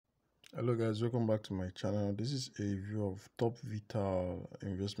Hello guys, welcome back to my channel. This is a view of top vital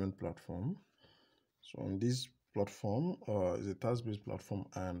investment platform. So on this platform is a task-based platform,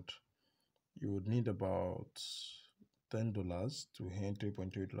 and you would need about $10 to earn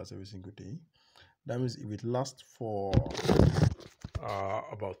 $3.3 every single day. That means if it lasts for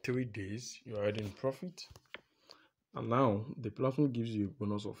about 3 days, you're already in profit. And now the platform gives you a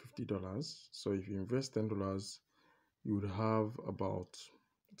bonus of $50. So if you invest $10, you would have about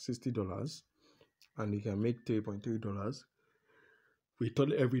 $60, and you can make $3.3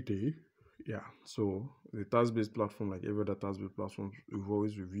 return every day. Yeah, so the task-based platform, like every other task-based platform we've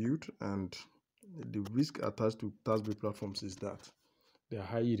always reviewed, and the risk attached to task-based platforms is that they are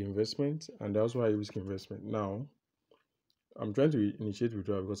high yield investment and they're also high risk investment. Now I'm trying to initiate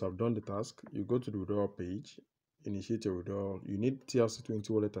withdrawal because I've done the task. You go to the withdrawal page, initiate your withdrawal. You need TRC20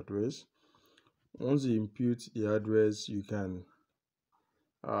 wallet address. Once you input the address, you can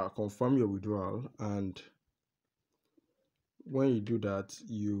confirm your withdrawal, and when you do that,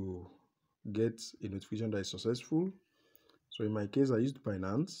 you get a notification that is successful. So in my case, I used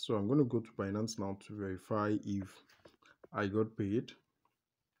Binance, so I'm going to go to Binance now to verify if I got paid.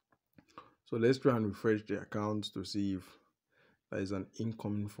 So let's try and refresh the account to see if there is an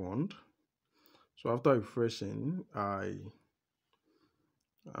incoming fund. So after refreshing, I'm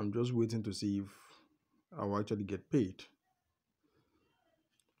just waiting to see if I will actually get paid.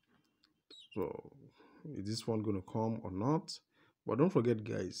 So is this fund going to come or not? But don't forget,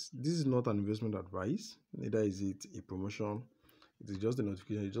 guys, this is not an investment advice, neither is it a promotion. It is just a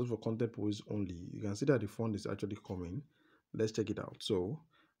notification. It's just for content purposes only. You can see that the fund is actually coming. Let's check it out. So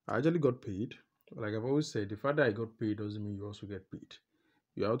I actually got paid. Like I've always said, the fact that I got paid doesn't mean you also get paid.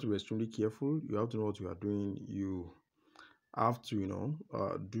 You have to be extremely careful. You have to know what you are doing. You have to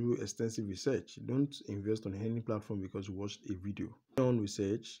do extensive research. Don't invest on any platform because you watched a video. On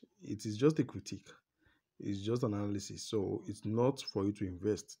research, it is just a critique. It's just an analysis, so it's not for you to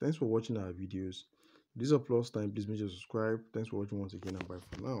invest. Thanks for watching our videos. This is Applause Time. Please make sure to subscribe. Thanks for watching once again, and bye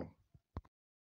for now.